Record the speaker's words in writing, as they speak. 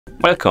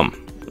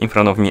Welcome! In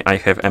front of me I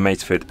have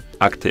AMAZFIT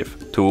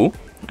Active 2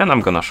 and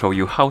I'm gonna show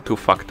you how to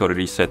factory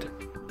reset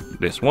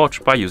this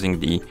watch by using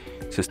the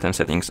system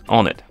settings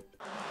on it.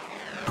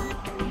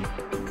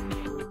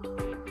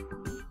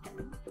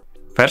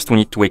 First we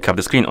need to wake up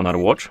the screen on our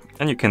watch,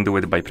 and you can do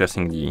it by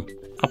pressing the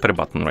upper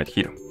button right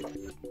here.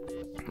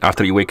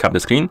 After you wake up the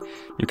screen,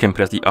 you can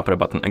press the upper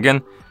button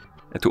again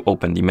to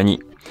open the menu.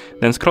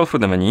 Then scroll through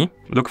the menu,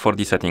 look for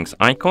the settings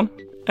icon,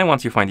 and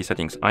once you find the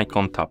settings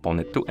icon, tap on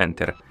it to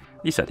enter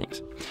the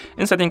settings.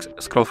 In settings,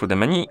 scroll through the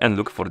menu and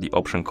look for the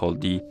option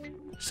called the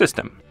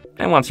system.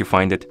 And once you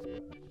find it,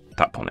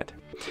 tap on it.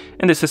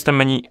 In the system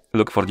menu,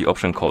 look for the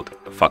option called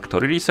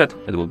factory reset.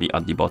 It will be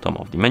at the bottom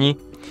of the menu.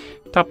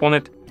 Tap on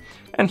it,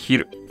 and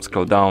here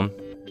scroll down,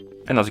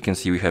 and as you can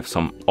see, we have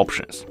some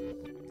options.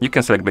 You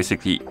can select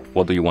basically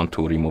what do you want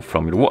to remove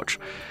from your watch.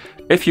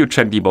 If you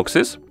check the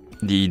boxes,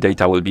 the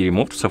data will be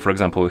removed. So for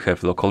example, we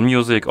have local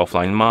music,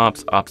 offline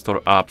maps, app store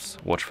apps,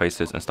 watch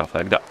faces, and stuff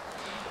like that.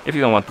 If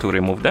you don't want to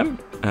remove them,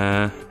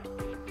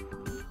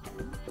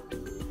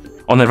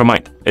 oh, never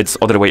mind, it's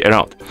other way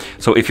around.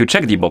 So if you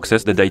check the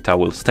boxes, the data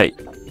will stay.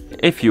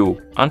 If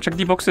you uncheck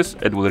the boxes,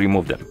 it will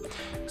remove them.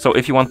 So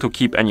if you want to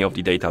keep any of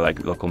the data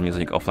like local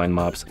music, offline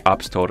maps,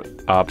 app store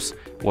apps,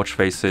 watch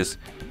faces,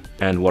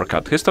 and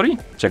workout history,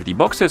 check the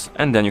boxes,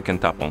 and then you can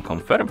tap on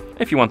confirm.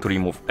 If you want to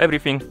remove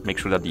everything, make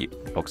sure that the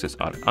boxes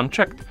are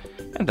unchecked,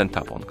 and then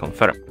tap on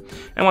confirm.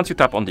 And once you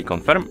tap on the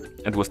confirm,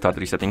 it will start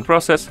resetting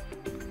process,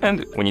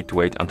 and we need to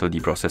wait until the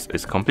process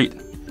is complete.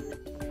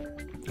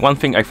 One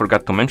thing I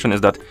forgot to mention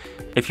is that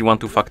if you want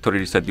to factory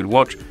reset your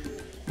watch,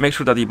 make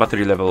sure that the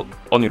battery level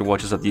on your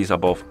watch is at least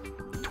above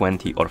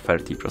 20 or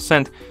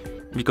 30%,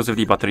 because if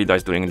the battery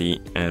dies during the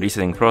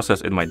resetting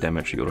process, it might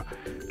damage your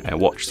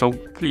watch. So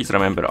please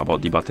remember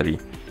about the battery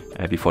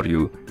before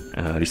you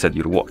reset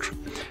your watch.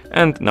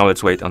 And now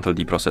let's wait until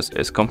the process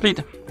is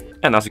complete.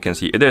 And as you can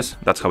see, it is.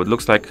 That's how it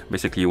looks like.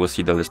 Basically, you will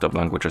see the list of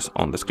languages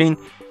on the screen.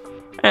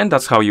 And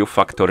that's how you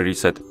factory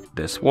reset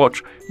this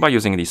watch by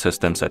using the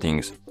system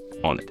settings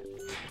on it.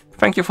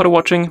 Thank you for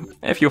watching.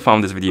 If you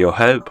found this video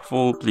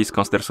helpful, please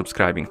consider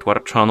subscribing to our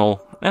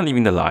channel and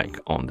leaving a like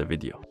on the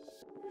video.